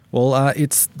Well,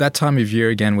 it's that time of year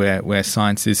again where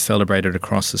science is celebrated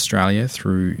across Australia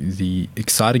through the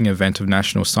exciting event of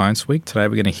National Science Week. Today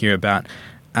we're going to hear about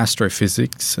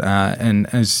astrophysics, and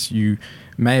as you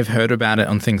may have heard about it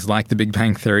on things like the Big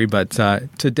Bang Theory, but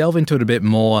to delve into it a bit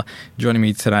more, joining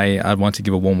me today, I'd want to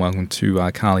give a warm welcome to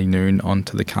Karlie Noon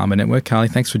onto the CAAMA network. Karlie,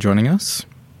 thanks for joining us.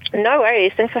 No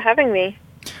worries. Thanks for having me.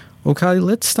 Well, Karlie,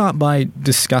 let's start by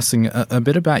discussing a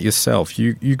bit about yourself.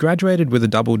 You graduated with a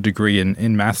double degree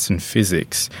in maths and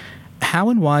physics.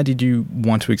 How and why did you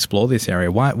want to explore this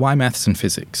area? Why maths and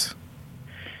physics?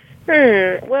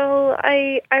 Well,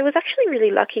 I was actually really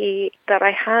lucky that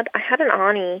I had an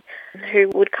auntie who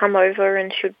would come over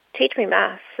and she would teach me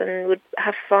maths and would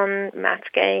have fun maths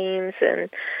games, and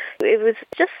it was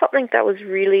just something that was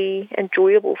really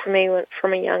enjoyable for me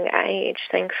from a young age,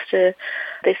 thanks to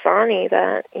this auntie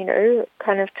that,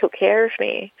 kind of took care of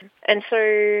me. And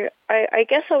so I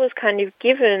guess I was kind of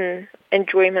given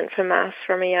enjoyment for maths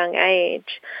from a young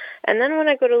age. And then when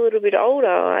I got a little bit older,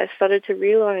 I started to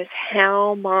realize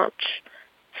how much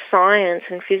science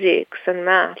and physics and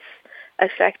maths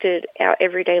affected our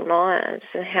everyday lives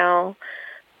and how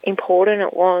important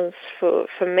it was for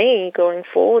me going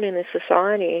forward in this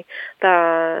society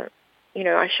that,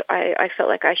 I felt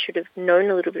like I should have known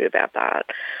a little bit about that.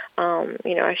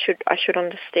 I should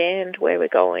understand where we're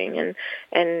going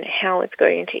and how it's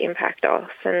going to impact us,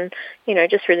 and,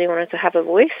 just really wanted to have a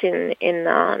voice in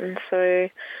that. And so,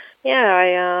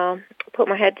 I put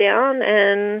my head down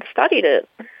and studied it.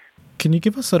 Can you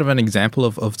give us sort of an example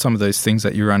of some of those things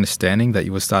that you were understanding that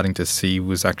you were starting to see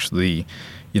was actually,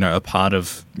 a part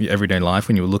of your everyday life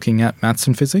when you were looking at maths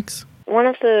and physics? One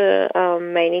of the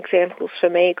main examples for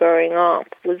me growing up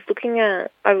was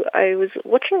I was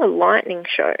watching a lightning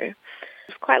show. It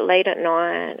was quite late at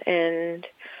night and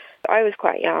I was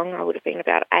quite young. I would have been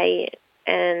about 8,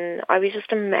 and I was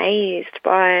just amazed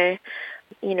by,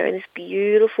 this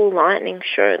beautiful lightning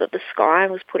show that the sky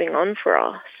was putting on for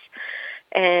us.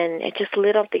 And it just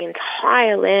lit up the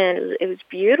entire land. It was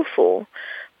beautiful,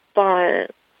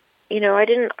 but I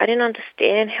didn't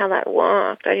understand how that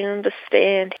worked. I didn't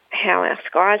understand how our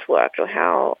skies worked or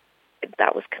how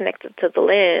that was connected to the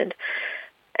land.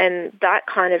 And that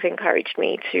kind of encouraged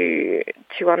me to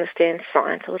understand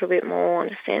science a little bit more,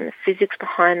 understand the physics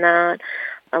behind that,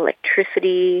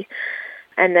 electricity,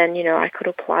 and then, I could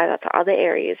apply that to other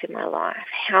areas in my life.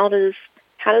 How does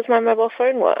my mobile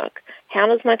phone work? How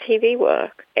does my TV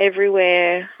work?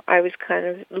 Everywhere I was kind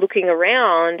of looking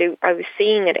around, I was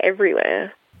seeing it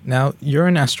everywhere. Now, you're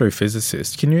an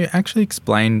astrophysicist. Can you actually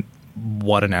explain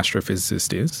what an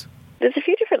astrophysicist is? There's a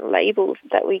few different labels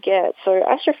that we get. So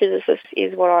astrophysicist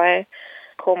is what I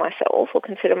call myself or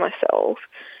consider myself.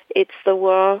 It's the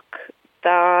work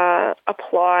that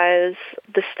applies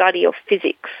the study of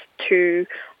physics to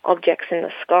objects in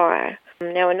the sky.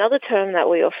 Now, another term that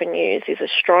we often use is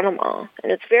astronomer,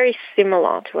 and it's very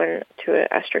similar to an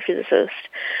astrophysicist.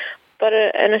 But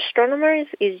an astronomer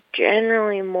is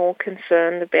generally more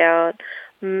concerned about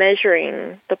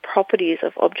measuring the properties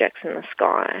of objects in the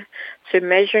sky. So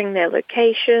measuring their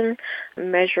location,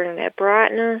 measuring their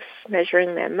brightness,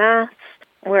 measuring their mass,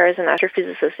 whereas an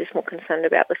astrophysicist is more concerned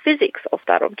about the physics of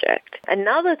that object.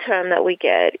 Another term that we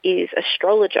get is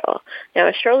astrologer. Now,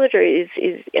 astrologer is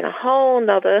in a whole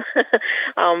other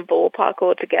ballpark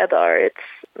altogether. It's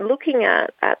looking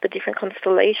at the different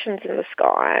constellations in the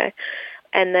sky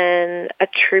and then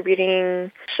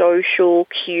attributing social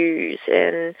cues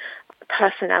and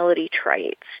personality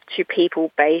traits to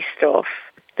people based off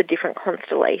the different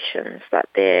constellations that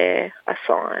they're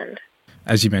assigned.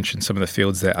 As you mentioned, some of the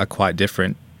fields there are quite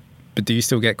different, but do you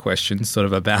still get questions sort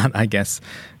of about, I guess,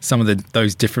 some of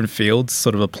those different fields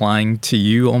sort of applying to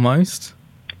you almost?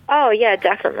 Oh, yeah,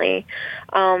 definitely.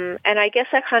 And I guess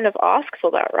I kind of ask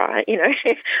for that, right?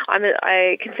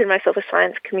 I consider myself a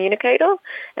science communicator,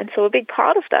 and so a big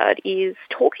part of that is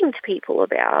talking to people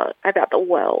about the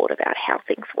world, about how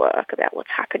things work, about what's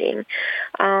happening.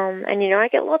 And, I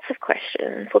get lots of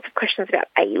questions about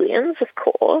aliens, of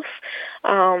course.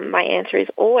 My answer is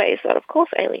always that, of course,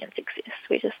 aliens exist.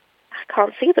 We just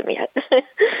can't see them yet.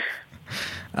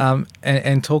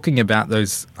 And talking about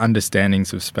those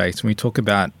understandings of space, when we talk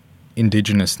about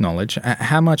Indigenous knowledge,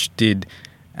 how much did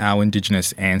our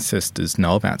Indigenous ancestors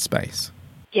know about space?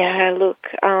 Yeah, look,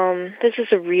 this is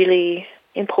a really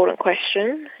important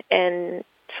question and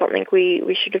something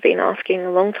we should have been asking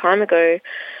a long time ago.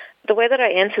 The way that I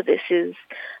answer this is,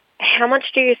 how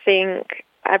much do you think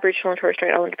Aboriginal and Torres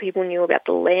Strait Islander people knew about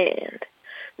the land?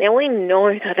 Now, we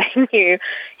know that they knew had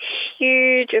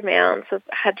huge amounts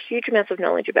of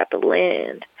knowledge about the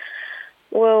land.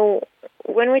 Well,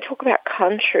 when we talk about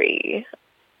country,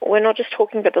 we're not just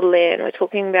talking about the land, we're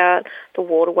talking about the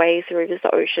waterways, the rivers,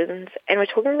 the oceans, and we're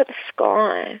talking about the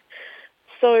sky.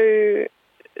 So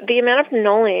the amount of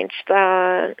knowledge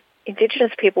that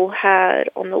Indigenous people had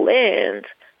on the land,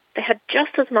 they had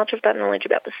just as much of that knowledge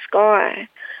about the sky.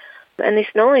 And this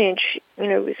knowledge,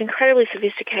 was incredibly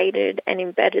sophisticated and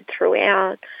embedded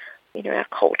throughout, our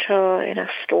culture and our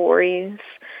stories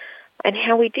and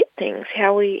how we did things,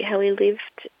 how we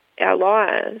lived our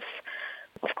lives.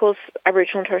 Of course,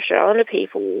 Aboriginal and Torres Strait Islander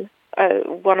people are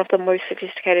one of the most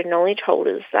sophisticated knowledge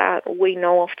holders that we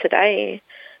know of today,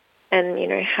 and,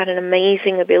 had an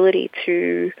amazing ability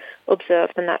to observe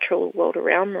the natural world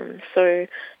around them. So,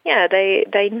 yeah,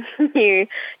 they knew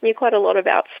quite a lot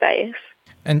about space.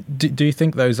 And do you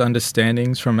think those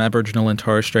understandings from Aboriginal and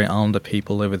Torres Strait Islander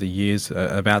people over the years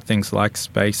about things like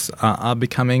space are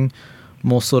becoming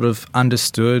more sort of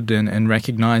understood and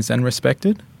recognised and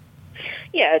respected?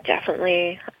 Yeah,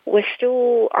 definitely. We're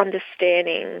still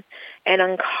understanding and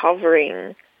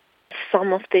uncovering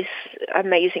some of this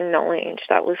amazing knowledge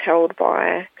that was held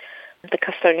by the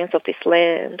custodians of this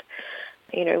land.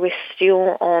 We're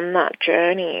still on that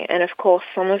journey, and of course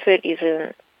some of it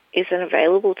isn't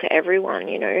available to everyone.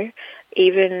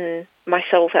 Even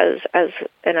myself as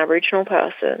an Aboriginal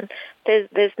person,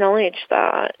 there's knowledge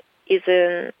that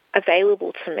isn't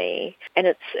available to me, and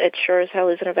it sure as hell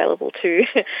isn't available to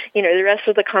the rest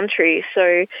of the country.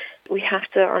 So we have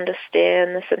to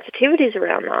understand the sensitivities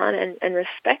around that and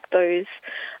respect those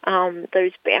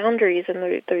boundaries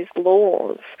and those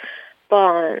laws.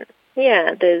 But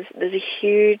yeah, there's a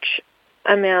huge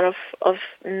amount of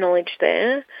knowledge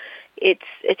there.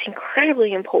 It's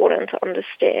incredibly important to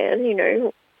understand.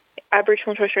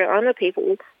 Aboriginal and Torres Strait Islander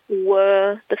people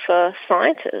were the first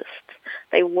scientists.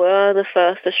 They were the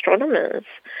first astronomers.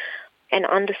 And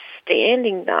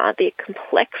understanding that, the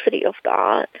complexity of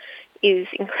that, is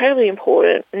incredibly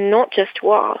important, not just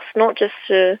to us, not just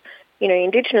to,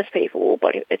 Indigenous people,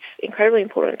 but it's incredibly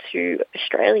important to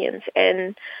Australians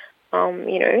and,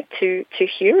 to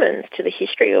humans, to the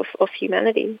history of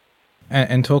humanity.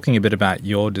 And talking a bit about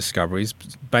your discoveries,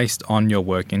 based on your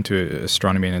work into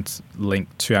astronomy and its link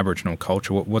to Aboriginal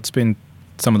culture, what's been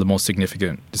some of the more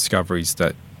significant discoveries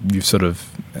that you've sort of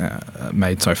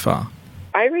made so far?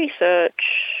 I research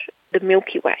the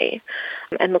Milky Way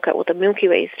and look at what the Milky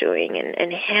Way is doing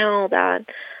and how that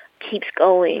keeps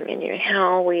going, and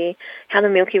how the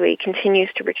Milky Way continues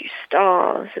to produce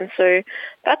stars. And so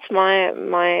that's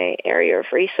my area of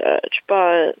research.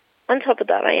 But on top of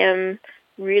that, I am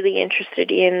really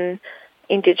interested in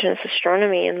Indigenous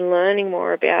astronomy and learning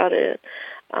more about it.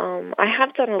 I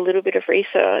have done a little bit of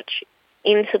research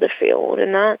into the field,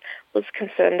 and that was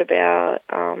concerned about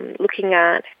looking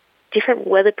at different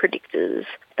weather predictors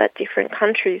that different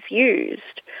countries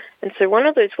used. And so one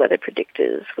of those weather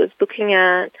predictors was looking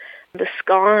at the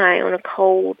sky on a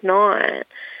cold night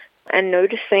and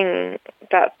noticing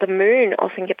that the moon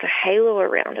often gets a halo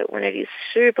around it when it is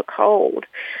super cold.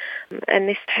 And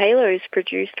this halo is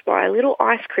produced by little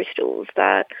ice crystals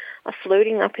that are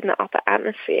floating up in the upper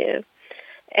atmosphere.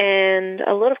 And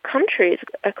a lot of countries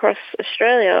across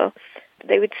Australia,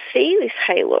 they would see this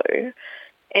halo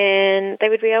and they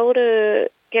would be able to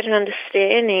get an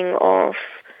understanding of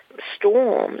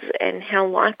storms and how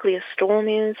likely a storm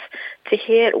is to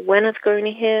hit, when it's going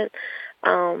to hit,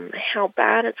 how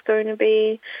bad it's going to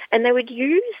be. And they would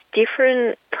use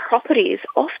different properties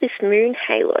of this moon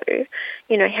halo,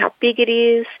 how big it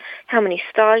is, how many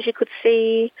stars you could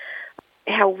see,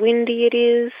 how windy it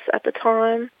is at the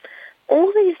time,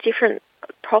 all these different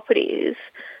properties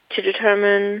to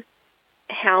determine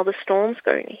how the storm's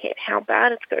going to hit, how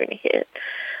bad it's going to hit.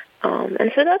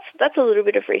 And so that's a little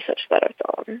bit of research that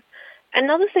I've done.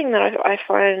 Another thing that I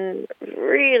find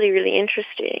really, really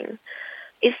interesting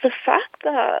is the fact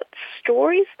that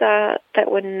stories that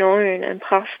were known and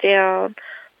passed down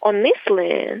on this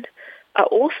land are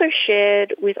also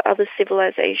shared with other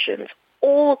civilizations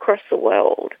all across the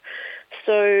world.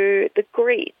 So the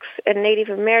Greeks and Native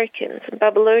Americans and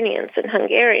Babylonians and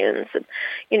Hungarians and,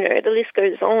 the list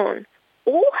goes on,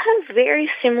 all have very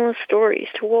similar stories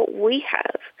to what we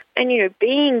have. And,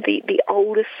 being the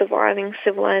oldest surviving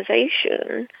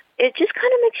civilization, it just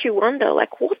kind of makes you wonder,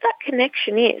 what that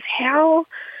connection is, how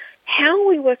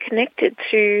we were connected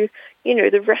to,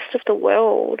 the rest of the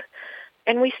world.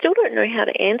 And we still don't know how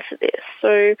to answer this. So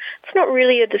it's not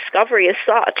really a discovery as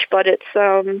such, but it's,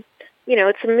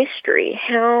 it's a mystery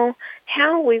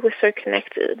how we were so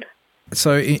connected.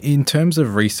 So in terms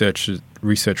of research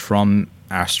from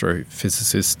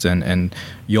astrophysicists and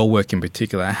your work in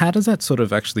particular, how does that sort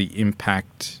of actually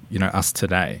impact, us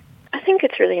today? I think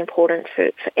it's really important for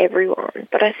everyone,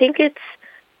 but I think it's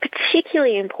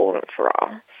particularly important for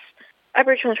us.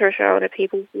 Aboriginal and Torres Strait Islander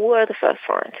people were the first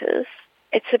scientists.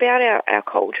 It's about our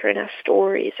culture and our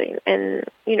stories and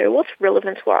what's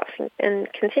relevant to us and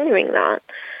continuing that.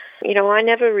 I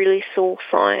never really saw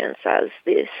science as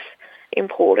this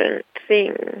important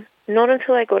thing, not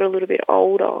until I got a little bit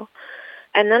older.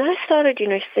 And then I started,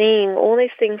 seeing all these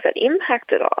things that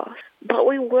impacted us, but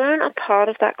we weren't a part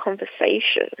of that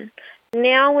conversation.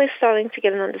 Now we're starting to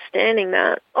get an understanding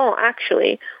that,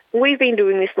 actually, we've been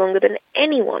doing this longer than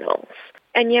anyone else.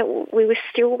 And yet we were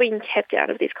still being kept out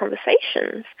of these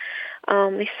conversations,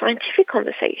 these scientific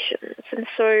conversations. And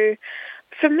so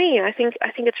for me, I think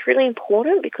it's really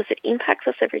important because it impacts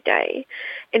us every day.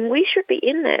 And we should be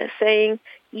in there saying,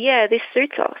 yeah, this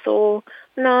suits us, or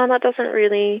no, that doesn't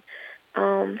really,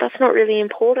 that's not really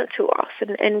important to us.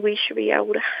 And we should be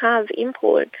able to have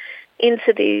input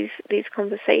into these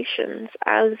conversations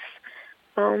as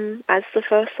the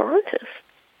first scientists.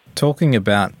 Talking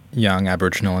about young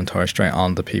Aboriginal and Torres Strait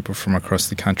Islander people from across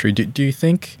the country, do you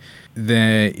think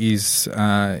there is,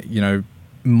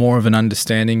 more of an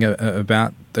understanding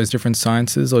about those different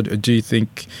sciences, or do you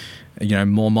think,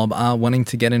 more mob are wanting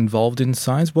to get involved in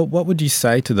science? What would you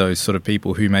say to those sort of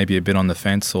people who may be a bit on the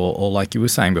fence, or like you were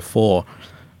saying before,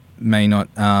 may not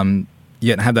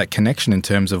yet have that connection in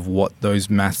terms of what those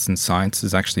maths and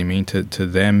sciences actually mean to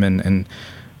them and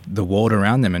the world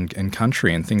around them and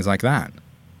country and things like that?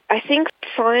 I think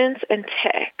science and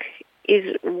tech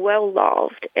is well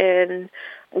loved and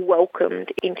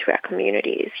welcomed into our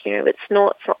communities. It's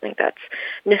not something that's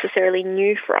necessarily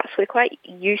new for us. We're quite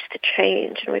used to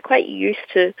change and we're quite used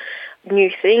to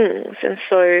new things. And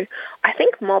so I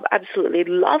think mob absolutely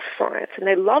love science and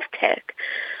they love tech.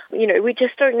 We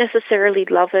just don't necessarily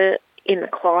love it in the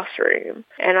classroom.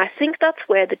 And I think that's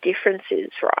where the difference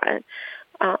is, right?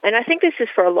 And I think this is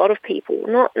for a lot of people,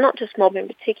 not just mob in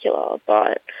particular,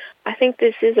 but I think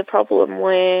this is a problem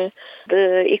where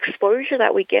the exposure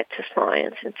that we get to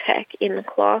science and tech in the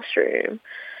classroom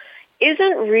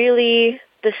isn't really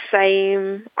the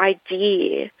same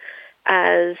idea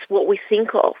as what we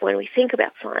think of when we think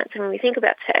about science and when we think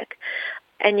about tech.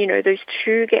 And, those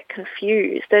two get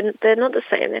confused. They're not the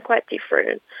same. They're quite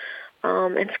different.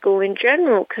 And school in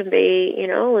general can be,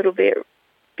 a little bit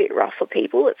rough for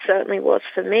people. It certainly was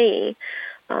for me.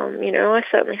 I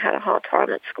certainly had a hard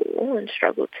time at school and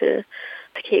struggled to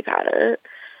keep at it.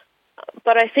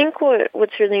 But I think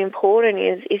what's really important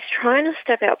is trying to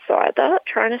step outside that,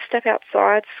 trying to step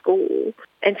outside school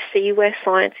and see where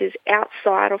science is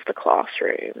outside of the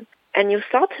classroom. And you'll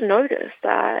start to notice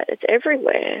that it's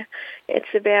everywhere.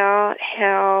 It's about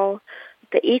how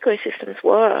the ecosystems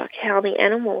work, how the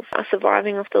animals are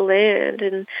surviving off the land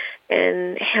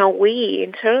and how we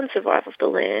in turn survive off the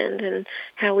land and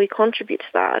how we contribute to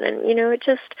that. And,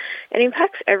 it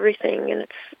impacts everything. And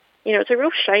it's a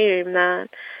real shame that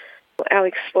our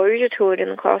exposure to it in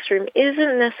the classroom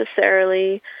isn't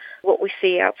necessarily what we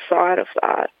see outside of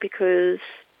that, because,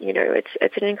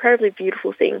 it's an incredibly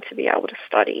beautiful thing to be able to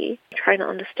study, trying to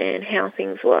understand how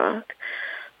things work.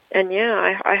 And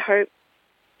I hope,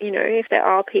 if there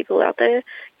are people out there,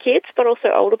 kids, but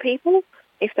also older people,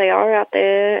 if they are out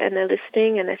there and they're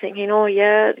listening and they're thinking,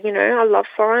 I love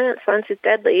science, science is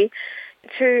deadly,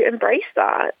 to embrace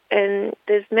that. And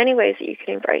there's many ways that you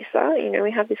can embrace that.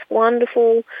 We have this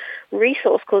wonderful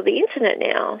resource called the internet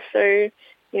now. So,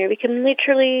 we can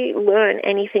literally learn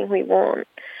anything we want.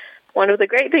 One of the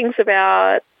great things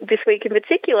about this week in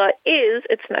particular is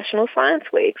it's National Science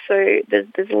Week. So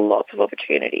there's lots of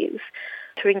opportunities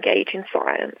to engage in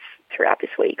science throughout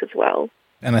this week as well.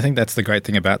 And I think that's the great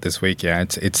thing about this week, yeah.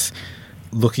 It's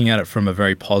looking at it from a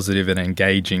very positive and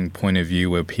engaging point of view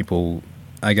where people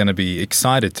are going to be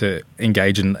excited to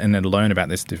engage and learn about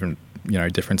this different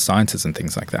sciences and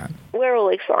things like that. We're all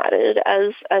excited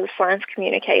as science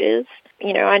communicators.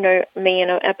 I know me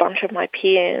and a bunch of my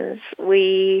peers,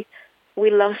 we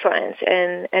love science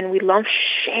and we love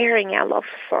sharing our love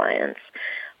for science.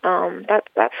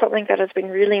 That's something that has been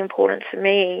really important to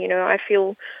me. I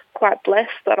feel quite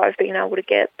blessed that I've been able to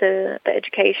get the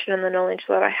education and the knowledge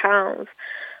that I have.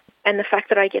 And the fact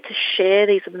that I get to share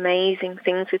these amazing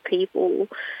things with people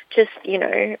just,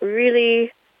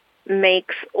 really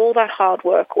makes all that hard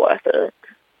work worth it.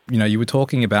 You were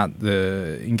talking about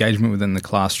the engagement within the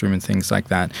classroom and things like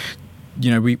that.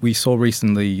 We saw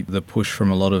recently the push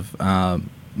from a lot of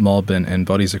mob and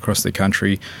bodies across the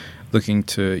country looking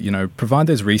to, provide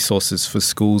those resources for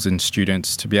schools and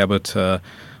students to be able to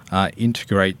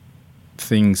integrate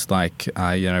things like,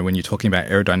 when you're talking about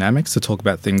aerodynamics, to talk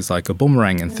about things like a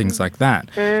boomerang and things like that.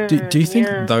 Do you think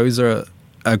those are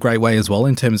a great way as well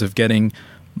in terms of getting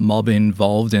mob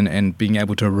involved and being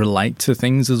able to relate to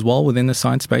things as well within the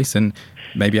science space and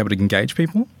maybe able to engage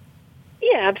people?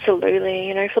 Yeah,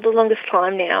 absolutely. For the longest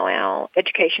time now, our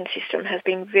education system has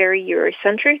been very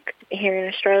Eurocentric here in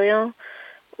Australia,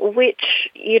 which,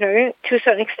 to a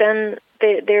certain extent,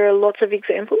 there are lots of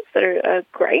examples that are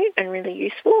great and really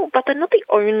useful, but they're not the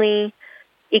only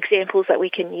examples that we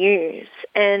can use.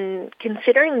 And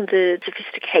considering the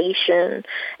sophistication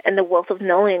and the wealth of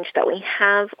knowledge that we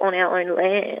have on our own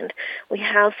land, we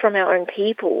have from our own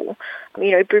people,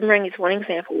 Boomerang is one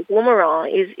example. Woomera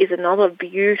is another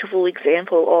beautiful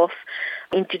example of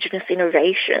Indigenous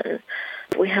innovation.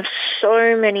 We have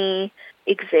so many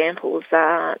examples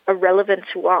that are relevant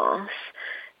to us.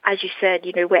 As you said,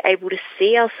 we're able to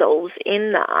see ourselves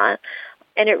in that,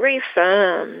 and it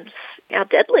reaffirms our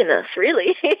deadliness,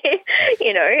 really.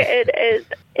 It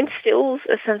instills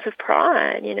a sense of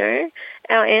pride,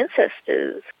 Our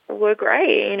ancestors were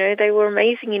great, they were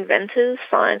amazing inventors,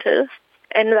 scientists,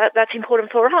 and that's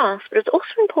important for us. But it's also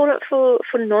important for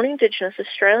non-Indigenous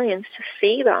Australians to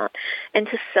see that and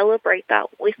to celebrate that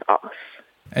with us.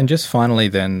 And just finally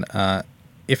then,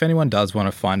 if anyone does want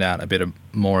to find out a bit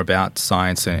more about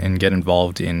science and get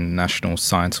involved in National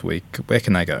Science Week, where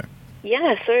can they go?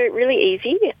 Yeah, so really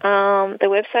easy. The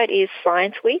website is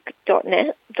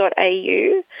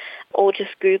scienceweek.net.au, or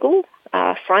just Google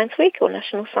Science Week or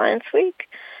National Science Week.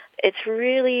 It's a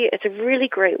really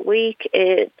great week.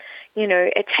 It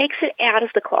takes it out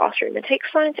of the classroom. It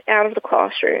takes science out of the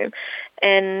classroom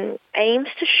and aims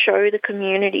to show the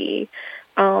community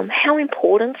how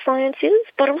important science is,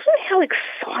 but also how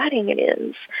exciting it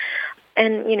is.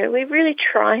 And, we really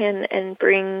try and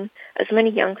bring as many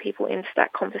young people into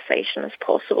that conversation as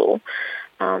possible.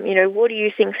 What do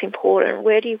you think is important?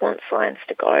 Where do you want science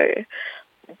to go?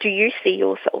 Do you see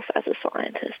yourself as a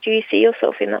scientist? Do you see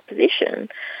yourself in that position?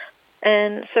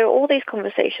 And so all these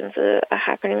conversations are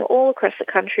happening all across the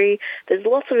country. There's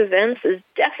lots of events. There's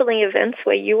definitely events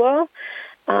where you are.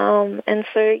 And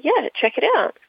so, yeah, check it out.